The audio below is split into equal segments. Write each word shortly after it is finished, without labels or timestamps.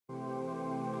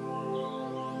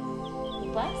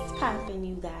What's poppin',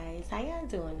 you guys? How y'all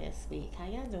doing this week? How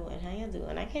y'all doing? How y'all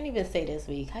doing? I can't even say this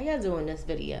week. How y'all doing this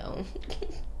video?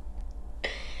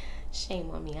 Shame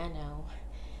on me, I know.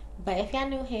 But if y'all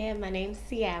new here, my name's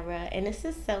Ciara, and this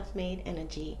is Self-Made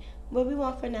Energy, where we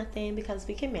want for nothing because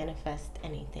we can manifest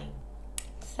anything.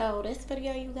 So this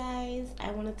video, you guys,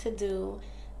 I wanted to do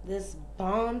this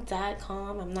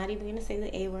bomb.com. I'm not even going to say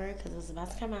the A word because it's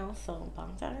about to come out, so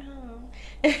bomb.com.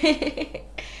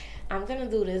 I'm gonna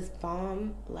do this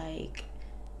bomb, like,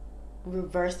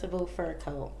 reversible fur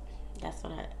coat. That's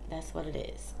what it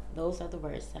is. Those are the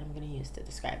words that I'm gonna use to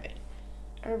describe it.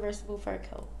 A reversible fur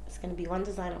coat. It's gonna be one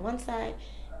design on one side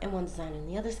and one design on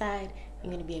the other side.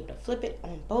 You're gonna be able to flip it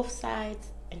on both sides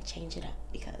and change it up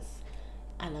because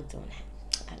I love doing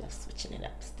that. I love switching it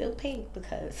up. Still pink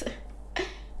because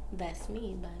that's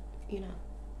me, but you know,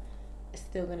 it's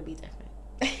still gonna be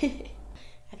different.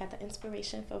 I got the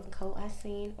inspiration for the coat I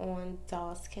seen on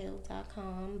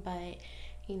dollskill.com, but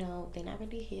you know, they're not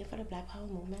really here for the Black Power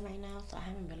movement right now, so I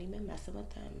haven't really been messing with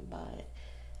them, but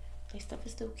their stuff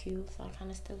is still cute, so I kind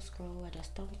of still scroll. I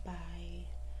just don't buy.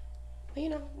 But you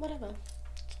know, whatever.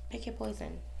 Pick your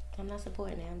poison. I'm not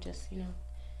supporting it. I'm just, you know,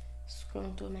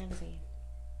 scrolling through a magazine.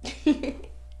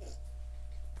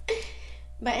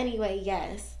 But anyway,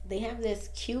 yes, they have this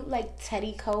cute, like,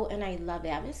 teddy coat, and I love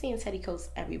it. I've been seeing teddy coats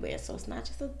everywhere, so it's not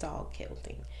just a dog kill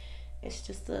thing. It's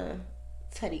just a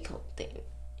teddy coat thing.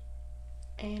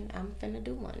 And I'm finna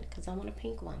do one, because I want a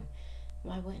pink one.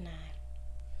 Why wouldn't I?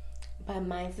 But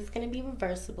mine's is going to be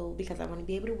reversible, because I want to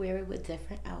be able to wear it with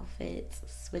different outfits.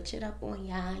 Switch it up on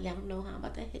y'all. Y'all don't know how I'm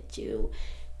about to hit you.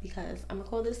 Because I'm going to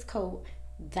call this coat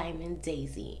Diamond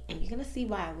Daisy. And you're going to see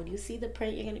why. When you see the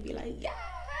print, you're going to be like, yeah.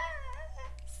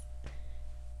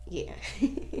 Yeah.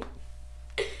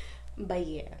 But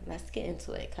yeah, let's get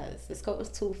into it because this coat was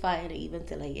too fire to even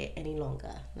delay it any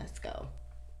longer. Let's go.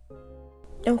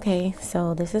 Okay,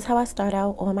 so this is how I start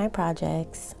out all my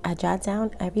projects. I jot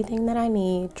down everything that I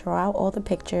need, draw out all the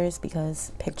pictures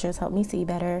because pictures help me see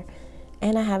better,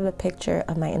 and I have a picture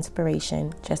of my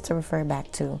inspiration just to refer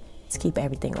back to keep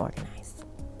everything organized.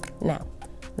 Now,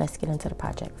 let's get into the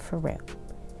project for real.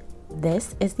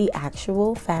 This is the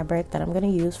actual fabric that I'm going to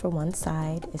use for one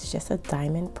side. It's just a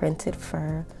diamond printed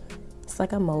fur. It's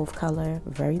like a mauve color,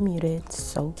 very muted,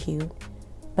 so cute.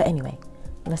 But anyway,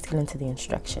 let's get into the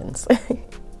instructions.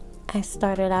 I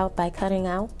started out by cutting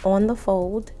out on the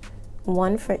fold,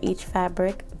 one for each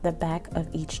fabric, the back of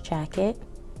each jacket.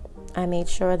 I made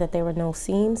sure that there were no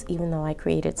seams, even though I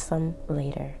created some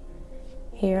later.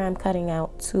 Here I'm cutting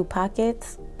out 2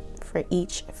 pockets for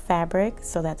each fabric,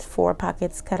 so that's 4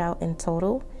 pockets cut out in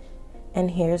total.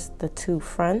 And here's the 2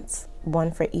 fronts,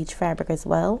 one for each fabric as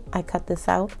well. I cut this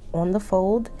out on the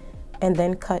fold and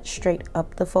then cut straight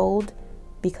up the fold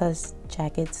because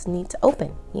jackets need to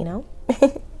open, you know.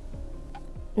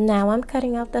 Now I'm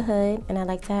cutting out the hood, and I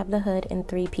like to have the hood in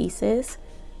 3 pieces.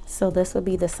 So this would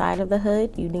be the side of the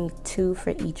hood. You need 2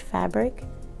 for each fabric.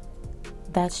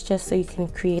 That's just so you can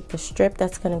create the strip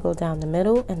that's going to go down the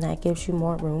middle, and that gives you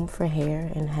more room for hair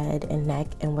and head and neck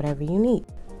and whatever you need.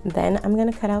 Then I'm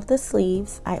going to cut out the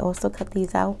sleeves. I also cut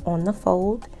these out on the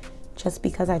fold just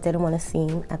because I didn't want a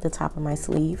seam at the top of my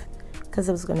sleeve because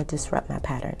it was going to disrupt my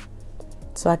pattern.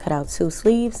 So I cut out 2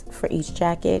 sleeves for each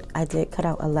jacket. I did cut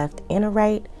out a left and a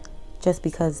right just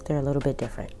because they're a little bit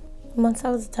different. Once I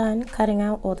was done cutting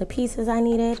out all the pieces I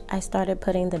needed, I started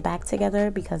putting the back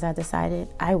together because I decided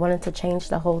I wanted to change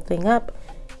the whole thing up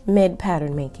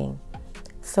mid-pattern making.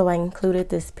 So I included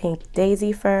this pink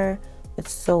daisy fur.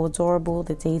 It's so adorable.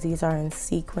 The daisies are in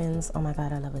sequins. Oh my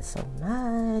god, I love it so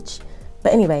much.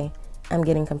 But anyway, I'm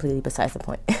getting completely besides the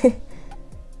point.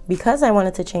 Because I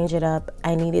wanted to change it up,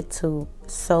 I needed to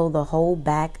sew the whole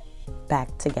back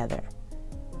together.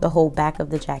 The whole back of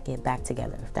the jacket back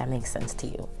together, if that makes sense to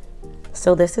you.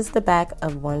 So this is the back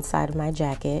of one side of my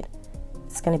jacket.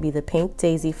 It's going to be the pink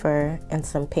daisy fur and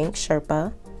some pink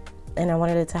sherpa. And I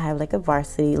wanted it to have like a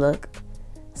varsity look.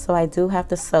 So I do have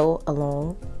to sew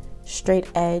along straight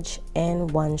edge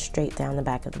and one straight down the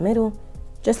back of the middle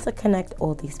just to connect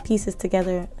all these pieces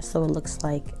together so it looks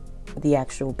like the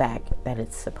actual back that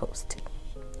it's supposed to.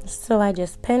 So I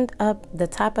just pinned up the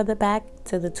top of the back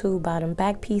to the 2 bottom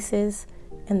back pieces.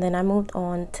 And then I moved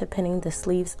on to pinning the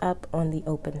sleeves up on the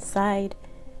open side.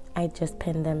 I just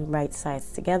pinned them right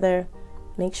sides together.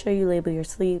 Make sure you label your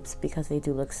sleeves because they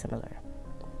do look similar.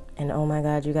 And oh my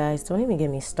god, you guys, don't even get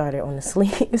me started on the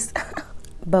sleeves.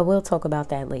 But we'll talk about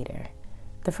that later.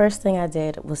 The first thing I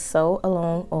did was sew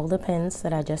along all the pins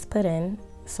that I just put in.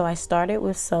 So I started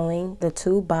with sewing the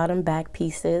 2 bottom back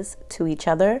pieces to each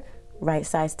other, right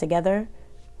sides together,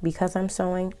 because I'm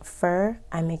sewing fur,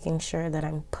 I'm making sure that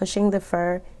I'm pushing the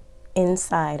fur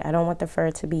inside. I don't want the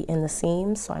fur to be in the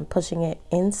seams, so I'm pushing it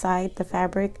inside the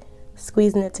fabric,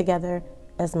 squeezing it together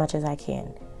as much as I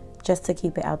can, just to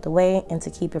keep it out the way and to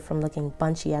keep it from looking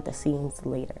bunchy at the seams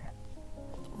later.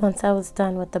 Once I was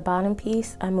done with the bottom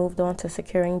piece, I moved on to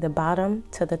securing the bottom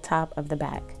to the top of the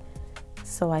back.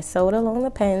 So I sewed along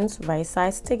the pins, right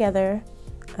sides together,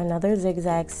 another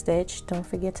zigzag stitch. Don't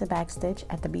forget to backstitch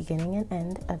at the beginning and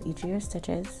end of each of your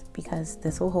stitches because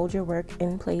this will hold your work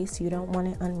in place. You don't want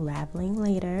it unraveling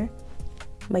later.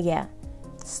 But yeah,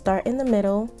 start in the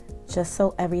middle just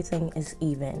so everything is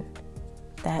even.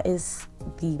 That is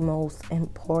the most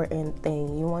important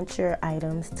thing. You want your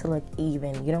items to look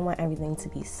even. You don't want everything to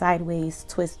be sideways,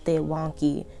 twisted,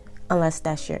 wonky, unless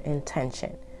that's your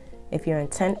intention. If your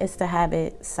intent is to have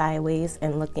it sideways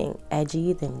and looking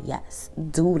edgy, then yes,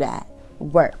 do that,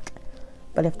 work.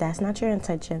 But if that's not your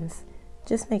intentions,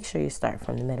 just make sure you start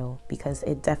from the middle because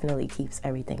it definitely keeps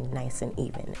everything nice and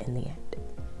even in the end.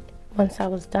 Once I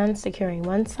was done securing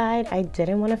one side, I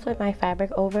didn't want to flip my fabric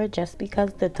over just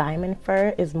because the diamond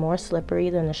fur is more slippery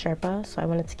than the Sherpa, so I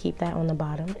wanted to keep that on the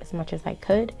bottom as much as I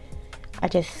could. I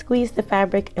just squeezed the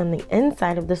fabric on the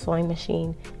inside of the sewing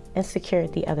machine and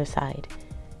secured the other side.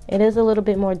 It is a little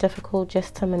bit more difficult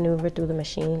just to maneuver through the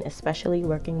machine, especially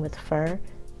working with fur,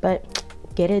 but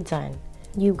get it done.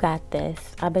 You got this.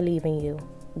 I believe in you.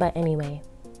 But anyway,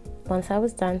 once I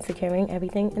was done securing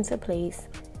everything into place,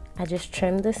 I just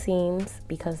trimmed the seams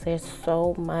because there's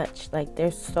so much, like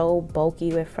they're so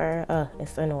bulky with fur.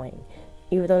 It's annoying.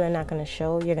 Even though they're not going to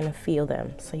show, you're going to feel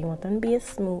them. So you want them to be as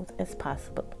smooth as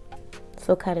possible.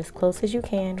 So cut as close as you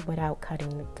can without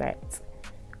cutting the threads.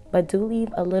 But do leave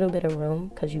a little bit of room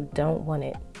because you don't want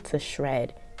it to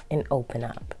shred and open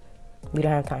up. We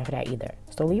don't have time for that either.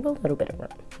 So leave a little bit of room,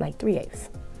 like 3/8.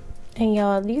 And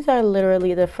y'all, these are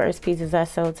literally the first pieces I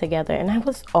sewed together and I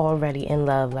was already in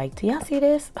love. Like, do y'all see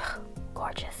this? Ugh,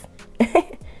 gorgeous.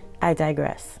 I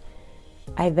digress.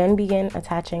 I then began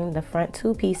attaching the front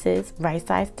two pieces, right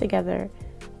sides together,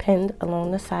 pinned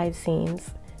along the side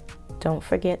seams. Don't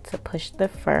forget to push the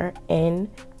fur in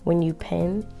when you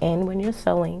pin and when you're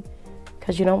sewing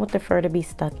because you don't want the fur to be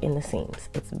stuck in the seams.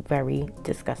 It's very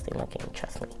disgusting looking,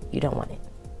 trust me. You don't want it.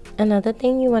 Another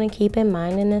thing you want to keep in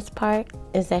mind in this part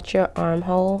is that your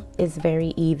armhole is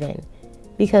very even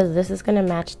because this is going to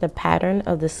match the pattern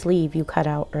of the sleeve you cut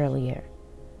out earlier.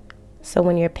 So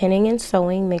when you're pinning and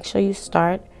sewing, make sure you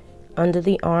start under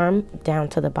the arm down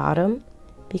to the bottom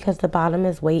because the bottom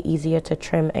is way easier to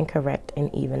trim and correct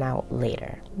and even out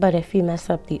later. But if you mess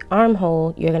up the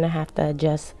armhole, you're going to have to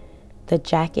adjust the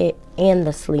jacket and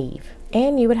the sleeve.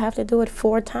 And you would have to do it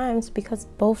 4 times because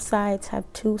both sides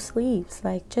have 2 sleeves.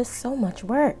 Like, just so much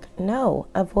work. No,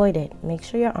 avoid it. Make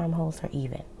sure your armholes are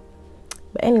even.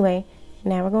 But anyway,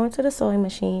 now we're going to the sewing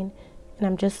machine and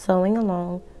I'm just sewing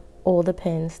along all the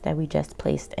pins that we just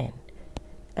placed in.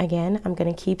 Again, I'm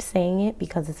going to keep saying it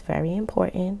because it's very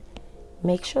important.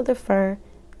 Make sure the fur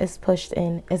is pushed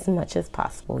in as much as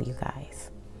possible, you guys.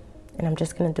 And I'm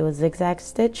just going to do a zigzag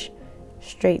stitch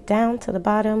straight down to the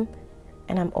bottom.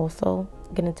 And I'm also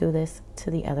going to do this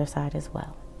to the other side as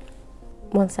well.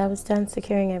 Once I was done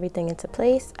securing everything into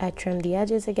place, I trimmed the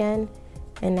edges again.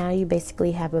 And now you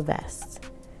basically have a vest.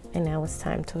 And now it's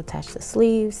time to attach the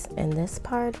sleeves. And this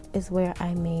part is where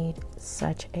I made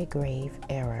such a grave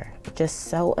error. Just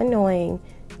so annoying.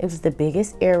 It was the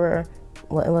biggest error.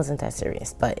 Well, it wasn't that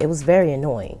serious, but it was very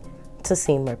annoying to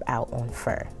seam rip out on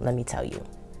fur, let me tell you.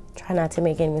 Try not to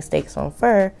make any mistakes on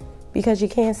fur because you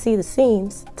can't see the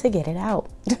seams to get it out.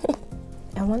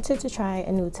 I wanted to try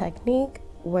a new technique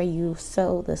where you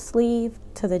sew the sleeve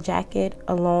to the jacket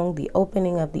along the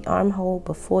opening of the armhole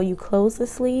before you close the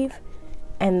sleeve.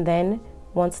 And then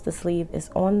once the sleeve is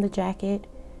on the jacket,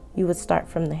 you would start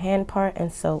from the hand part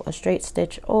and sew a straight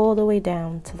stitch all the way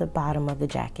down to the bottom of the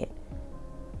jacket.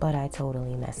 But I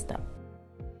totally messed up.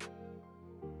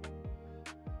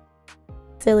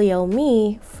 Silly old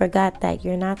me forgot that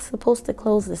you're not supposed to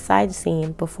close the side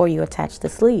seam before you attach the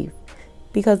sleeve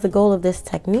because the goal of this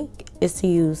technique is to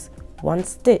use 1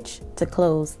 stitch to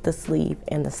close the sleeve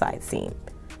and the side seam.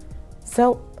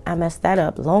 So I messed that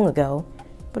up long ago,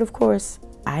 but of course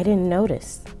I didn't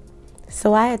notice.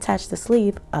 So I attached the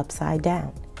sleeve upside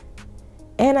down.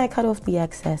 And I cut off the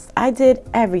excess. I did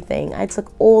everything. I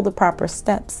took all the proper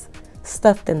steps,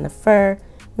 stuffed in the fur,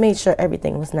 made sure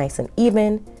everything was nice and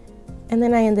even, and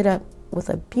then I ended up with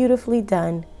a beautifully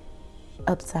done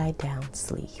upside down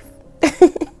sleeve.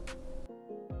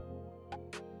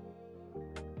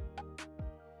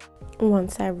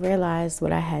 Once I realized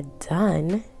what I had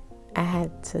done, I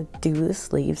had to do the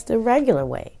sleeves the regular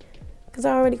way. because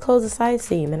I already closed the side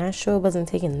seam and I sure wasn't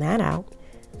taking that out.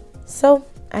 So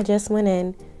I just went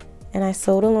in and I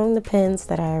sewed along the pins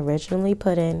that I originally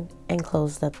put in and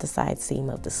closed up the side seam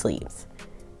of the sleeves.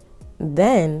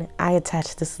 Then I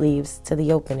attached the sleeves to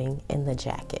the opening in the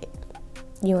jacket.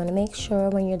 You want to make sure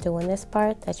when you're doing this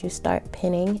part that you start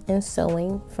pinning and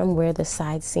sewing from where the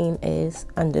side seam is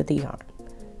under the yarn.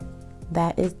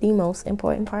 That is the most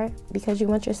important part because you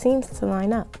want your seams to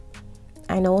line up.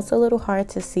 I know it's a little hard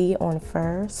to see on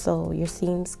fur, so your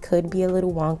seams could be a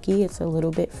little wonky. It's a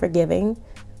little bit forgiving,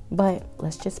 but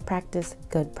let's just practice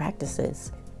good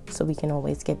practices so we can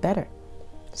always get better.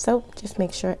 So just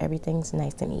make sure everything's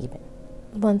nice and even.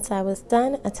 Once I was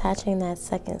done attaching that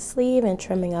second sleeve and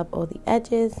trimming up all the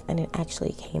edges, and it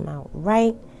actually came out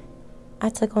right, I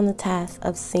took on the task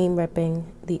of seam ripping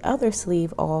the other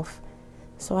sleeve off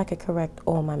so I could correct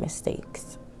all my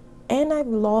mistakes. And I've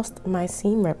lost my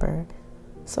seam ripper,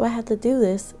 so I had to do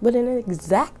this with an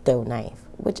X-Acto knife,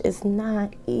 which is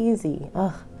not easy.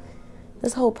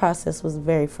 This whole process was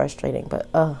very frustrating, but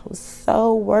it was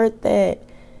so worth it.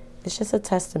 It's just a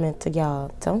testament to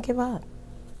y'all. Don't give up.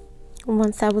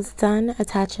 Once I was done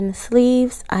attaching the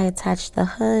sleeves, I attached the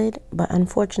hood, but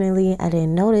unfortunately I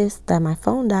didn't notice that my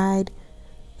phone died,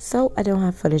 so I don't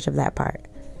have footage of that part.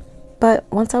 But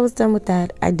once I was done with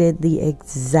that, I did the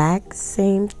exact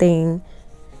same thing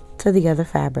to the other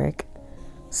fabric.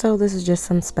 So this is just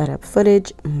some sped up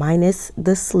footage minus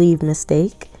the sleeve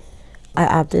mistake. I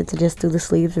opted to just do the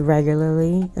sleeves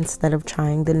regularly instead of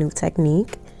trying the new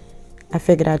technique. I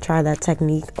figured I'd try that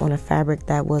technique on a fabric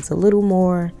that was a little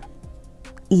more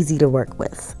easy to work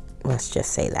with. Let's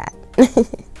just say that.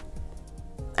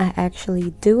 I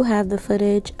actually do have the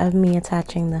footage of me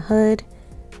attaching the hood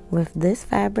with this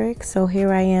fabric. So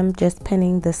here I am just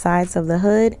pinning the sides of the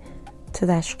hood to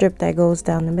that strip that goes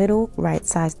down the middle, right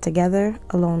sides together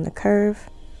along the curve.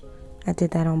 I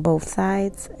did that on both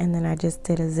sides, and then I just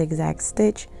did a zigzag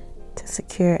stitch to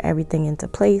secure everything into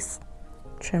place.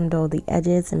 Trimmed all the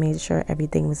edges and made sure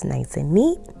everything was nice and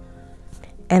neat.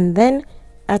 And then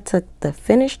I took the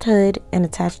finished hood and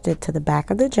attached it to the back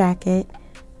of the jacket,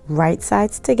 right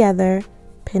sides together,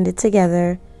 pinned it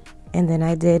together, and then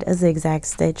I did a zigzag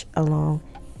stitch along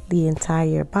the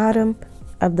entire bottom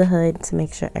of the hood to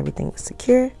make sure everything was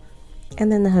secure,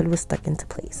 and then the hood was stuck into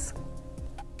place.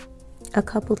 A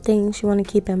couple things you want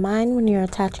to keep in mind when you're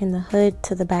attaching the hood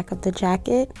to the back of the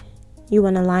jacket. You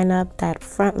want to line up that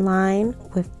front line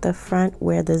with the front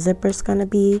where the zipper's going to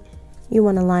be. You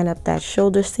want to line up that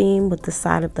shoulder seam with the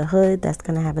side of the hood that's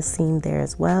going to have a seam there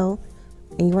as well.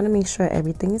 And you want to make sure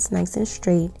everything is nice and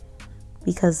straight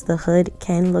because the hood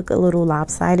can look a little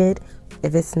lopsided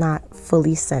if it's not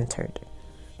fully centered.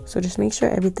 So just make sure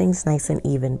everything's nice and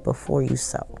even before you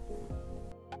sew.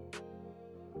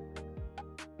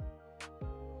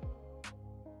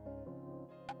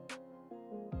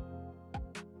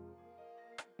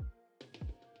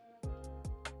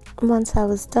 Once I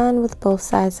was done with both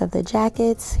sides of the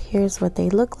jackets, here's what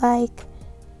they look like.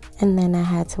 And then I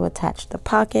had to attach the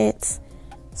pockets.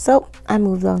 So I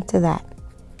moved on to that.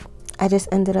 I just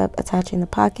ended up attaching the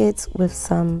pockets with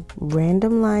some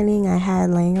random lining I had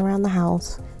laying around the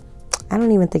house. I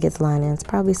don't even think it's lining, it's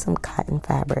probably some cotton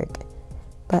fabric.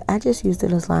 But I just used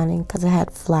it as lining because it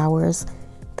had flowers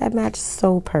that matched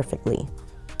so perfectly.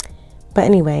 But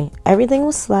anyway, everything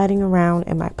was sliding around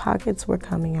and my pockets were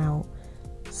coming out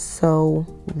so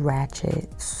ratchet,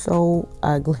 so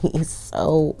ugly,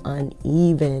 so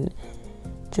uneven.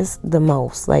 Just the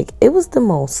most. Like, it was the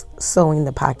most sewing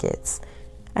the pockets.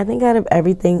 I think out of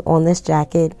everything on this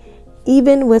jacket,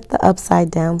 even with the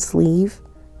upside down sleeve,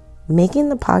 making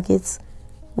the pockets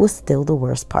was still the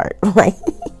worst part. Like,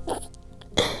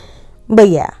 but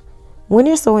yeah, when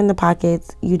you're sewing the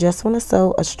pockets, you just want to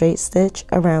sew a straight stitch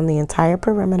around the entire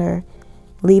perimeter,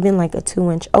 leaving like a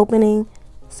 2-inch opening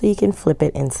so you can flip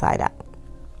it inside out.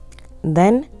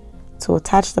 Then, to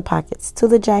attach the pockets to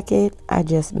the jacket, I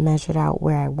just measured out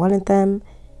where I wanted them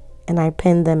and I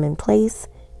pinned them in place,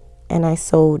 and I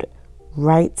sewed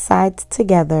right sides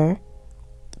together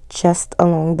just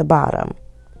along the bottom,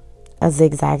 a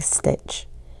zigzag stitch.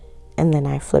 And then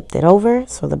I flipped it over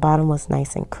so the bottom was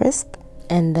nice and crisp,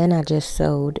 and then I just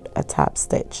sewed a top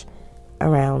stitch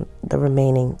around the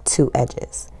remaining 2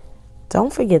 edges.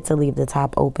 Don't forget to leave the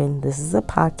top open. This is a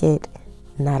pocket,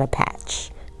 not a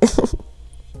patch.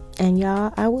 And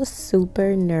y'all, I was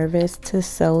super nervous to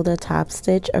sew the top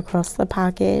stitch across the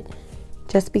pocket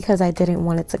just because I didn't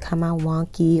want it to come out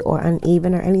wonky or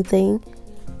uneven or anything.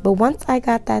 But once I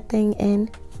got that thing in,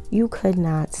 you could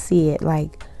not see it.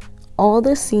 Like, all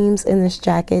the seams in this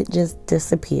jacket just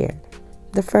disappear.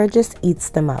 The fur just eats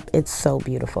them up. It's so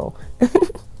beautiful.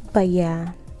 But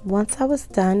yeah, once I was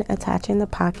done attaching the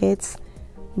pockets,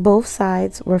 both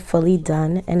sides were fully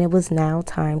done and it was now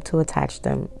time to attach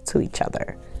them to each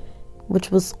other,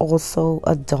 which was also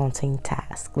a daunting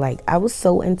task. Like, I was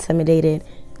so intimidated.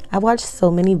 I watched so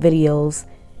many videos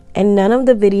and none of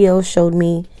the videos showed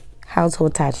me how to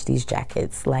attach these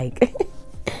jackets. Like,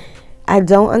 I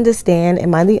don't understand.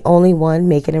 Am I the only one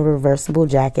making a reversible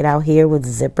jacket out here with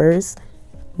zippers?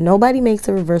 Nobody makes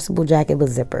a reversible jacket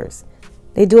with zippers.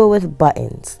 They do it with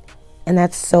buttons. And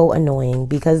that's so annoying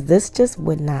because this just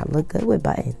would not look good with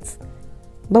buttons.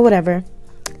 But whatever.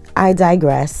 I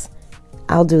digress.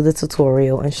 I'll do the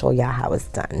tutorial and show y'all how it's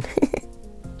done.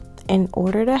 In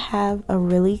order to have a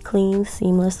really clean,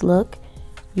 seamless look,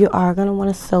 you are going to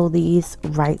want to sew these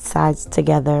right sides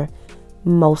together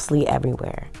mostly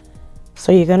everywhere.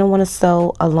 So you're going to want to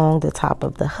sew along the top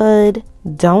of the hood.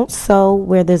 Don't sew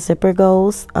where the zipper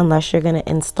goes unless you're going to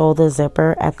install the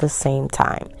zipper at the same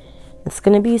time. It's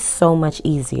going to be so much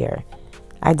easier.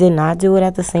 I did not do it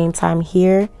at the same time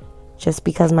here just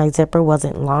because my zipper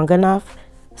wasn't long enough.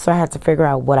 So I had to figure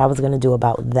out what I was going to do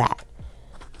about that.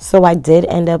 So I did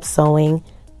end up sewing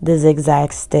the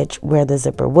zigzag stitch where the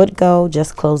zipper would go,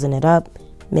 just closing it up,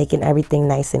 making everything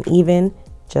nice and even,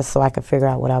 just so I could figure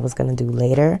out what I was going to do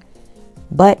later.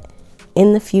 But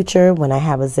in the future, when I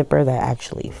have a zipper that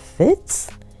actually fits,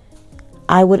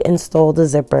 I would install the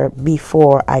zipper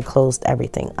before I closed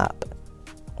everything up,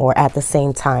 or at the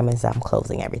same time as I'm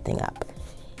closing everything up.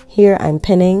 Here I'm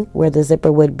pinning where the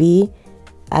zipper would be.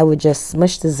 I would just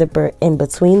smush the zipper in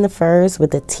between the furs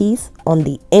with the teeth on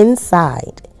the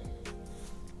inside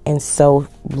and sew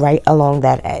right along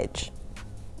that edge.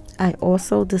 I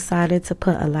also decided to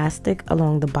put elastic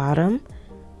along the bottom,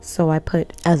 so I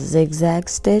put a zigzag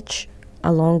stitch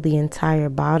along the entire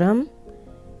bottom,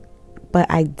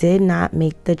 but I did not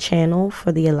make the channel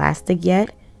for the elastic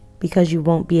yet because you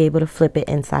won't be able to flip it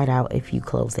inside out if you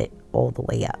close it all the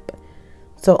way up.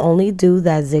 So only do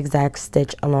that zigzag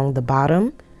stitch along the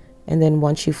bottom, and then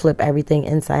once you flip everything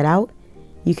inside out,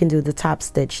 you can do the top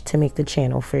stitch to make the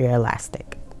channel for your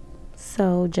elastic.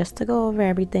 So just to go over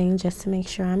everything, just to make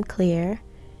sure I'm clear,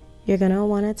 you're going to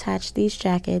want to attach these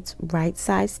jackets right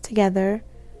sides together,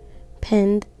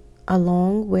 pinned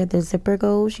along where the zipper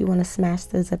goes. You want to smash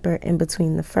the zipper in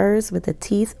between the furs with the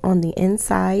teeth on the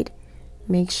inside.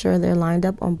 Make sure they're lined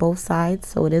up on both sides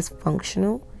so it is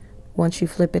functional. Once you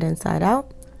flip it inside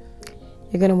out,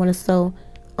 you're going to want to sew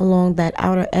along that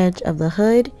outer edge of the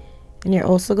hood, and you're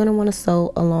also going to want to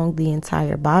sew along the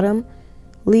entire bottom,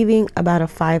 leaving about a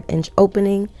 5-inch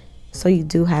opening so you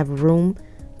do have room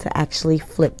to actually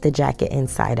flip the jacket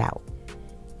inside out.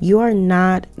 You are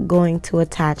not going to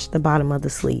attach the bottom of the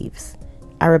sleeves.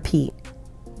 I repeat,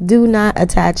 do not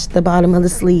attach the bottom of the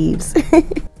sleeves.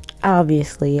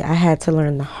 Obviously, I had to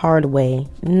learn the hard way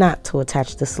not to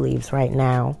attach the sleeves right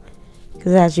now,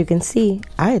 because as you can see,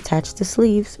 I attached the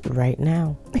sleeves right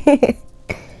now.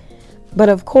 But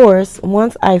of course,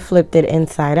 once I flipped it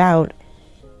inside out,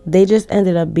 they just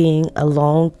ended up being a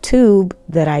long tube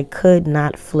that I could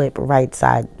not flip right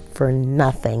side for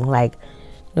nothing. Like,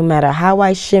 no matter how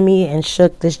I shimmy and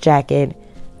shook this jacket,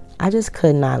 I just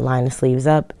could not line the sleeves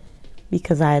up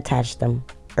because I attached them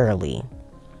early.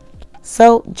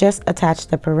 So just attach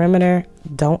the perimeter,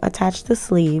 don't attach the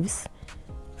sleeves,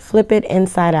 flip it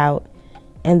inside out,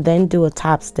 and then do a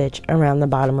top stitch around the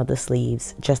bottom of the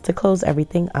sleeves just to close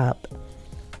everything up,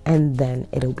 and then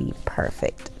it'll be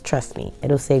perfect. Trust me,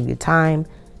 it'll save you time,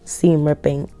 seam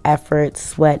ripping, effort,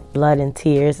 sweat, blood, and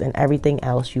tears, and everything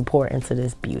else you pour into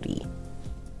this beauty.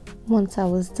 Once I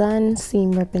was done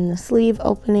seam ripping the sleeve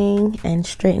opening and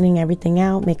straightening everything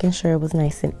out, making sure it was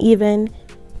nice and even,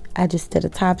 I just did a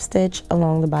top stitch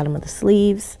along the bottom of the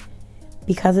sleeves.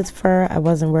 Because it's fur, I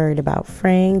wasn't worried about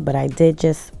fraying, but I did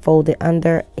just fold it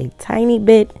under a tiny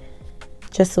bit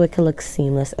just so it could look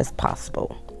seamless as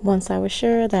possible. Once I was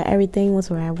sure that everything was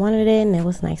where I wanted it and it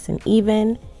was nice and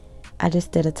even, I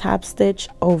just did a top stitch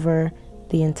over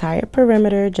the entire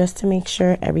perimeter just to make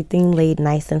sure everything laid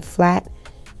nice and flat.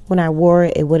 When I wore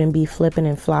it, it wouldn't be flipping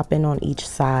and flopping on each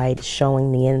side,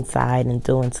 showing the inside and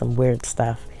doing some weird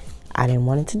stuff I didn't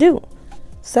want it to do.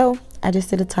 So I just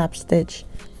did a top stitch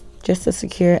just to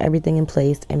secure everything in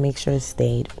place and make sure it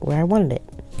stayed where I wanted it.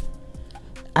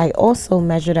 I also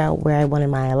measured out where I wanted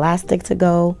my elastic to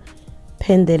go,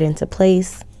 pinned it into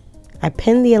place. I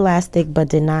pinned the elastic but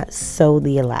did not sew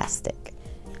the elastic.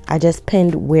 I just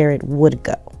pinned where it would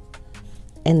go.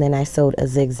 And then I sewed a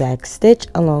zigzag stitch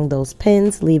along those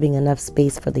pins, leaving enough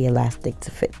space for the elastic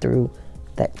to fit through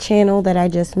that channel that I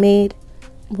just made.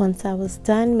 Once I was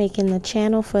done making the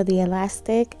channel for the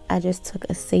elastic, I just took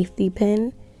a safety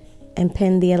pin and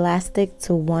pinned the elastic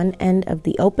to one end of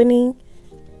the opening,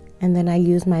 and then I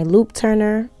used my loop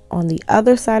turner on the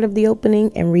other side of the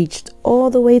opening and reached all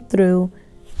the way through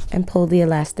and pulled the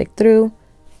elastic through,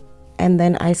 and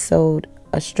then I sewed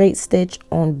a straight stitch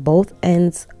on both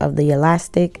ends of the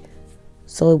elastic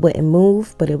so it wouldn't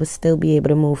move, but it would still be able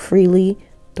to move freely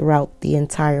throughout the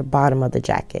entire bottom of the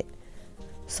jacket.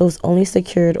 So it's only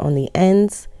secured on the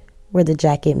ends where the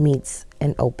jacket meets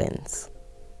and opens.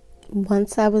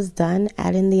 Once I was done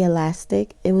adding the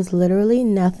elastic, it was literally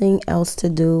nothing else to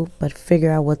do but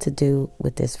figure out what to do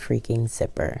with this freaking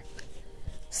zipper.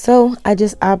 So I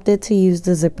just opted to use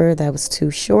the zipper that was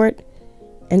too short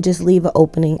and just leave an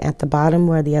opening at the bottom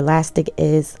where the elastic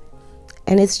is.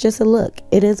 And it's just a look.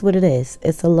 It is what it is.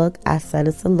 It's a look. I said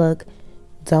it's a look.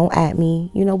 Don't at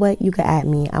me. You know what? You can at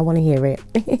me. I want to hear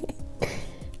it.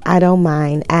 I don't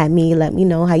mind. At me. Let me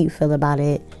know how you feel about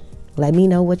it. Let me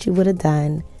know what you would have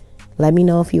done. Let me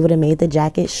know if you would have made the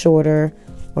jacket shorter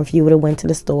or if you would have went to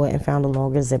the store and found a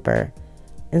longer zipper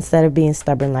instead of being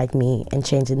stubborn like me and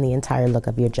changing the entire look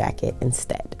of your jacket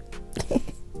instead.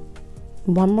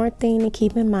 One more thing to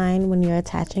keep in mind when you're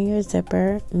attaching your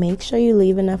zipper, make sure you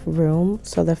leave enough room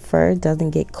so the fur doesn't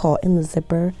get caught in the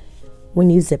zipper when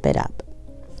you zip it up.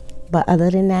 But other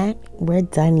than that, we're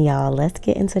done, y'all. Let's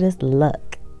get into this look.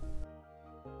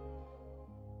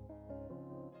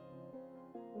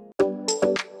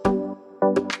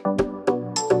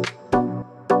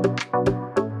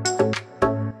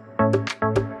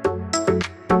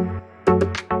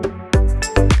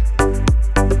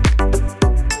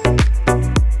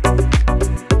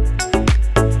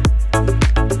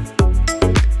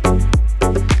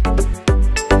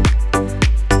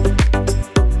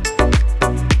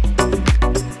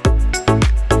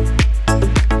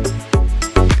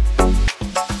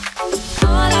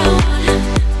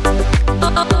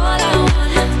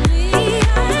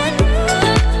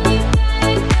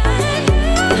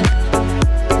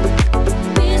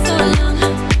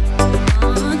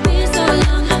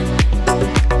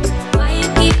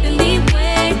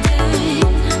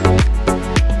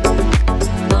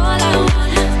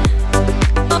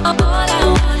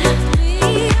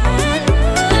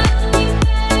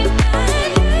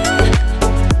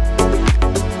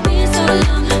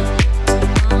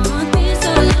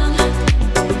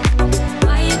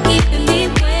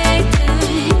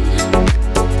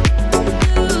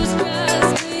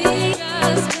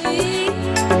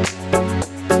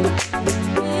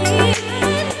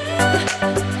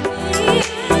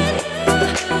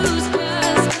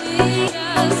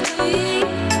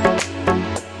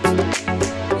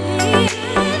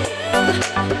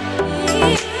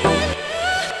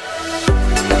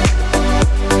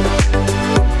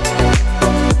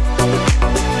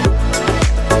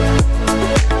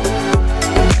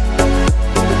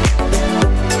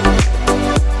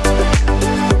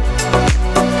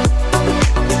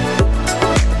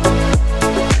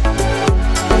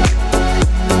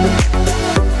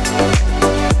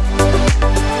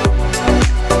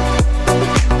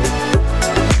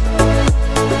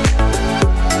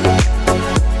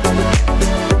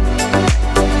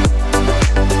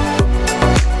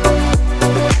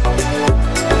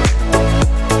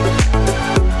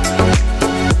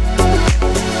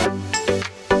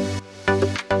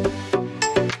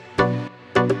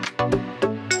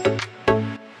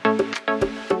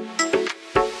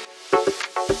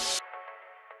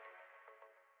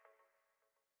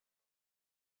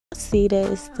 See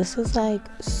this is like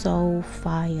so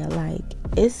fire. Like,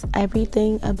 it's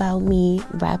everything about me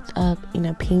wrapped up in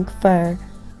a pink fur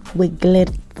with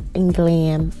glitter and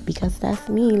glam, because that's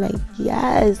me. Like,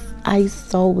 yes, I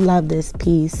so love this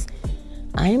piece.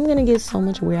 I am gonna get so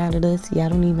much wear out of this, y'all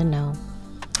don't even know.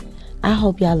 I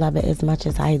hope y'all love it as much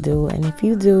as I do, and if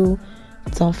you do,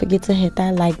 don't forget to hit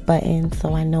that like button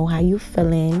so I know how you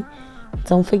feeling.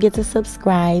 Don't forget to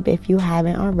subscribe if you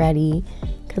haven't already,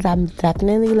 because I'm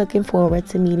definitely looking forward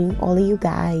to meeting all of you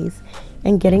guys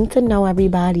and getting to know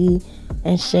everybody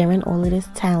and sharing all of this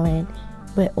talent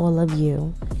with all of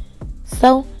you.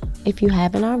 So if you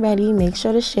haven't already, make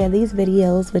sure to share these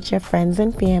videos with your friends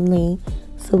and family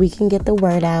so we can get the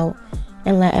word out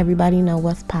and let everybody know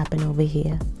what's popping over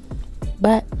here.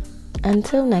 But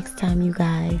until next time, you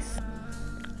guys,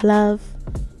 love,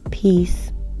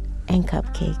 peace, and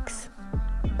cupcakes.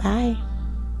 Bye.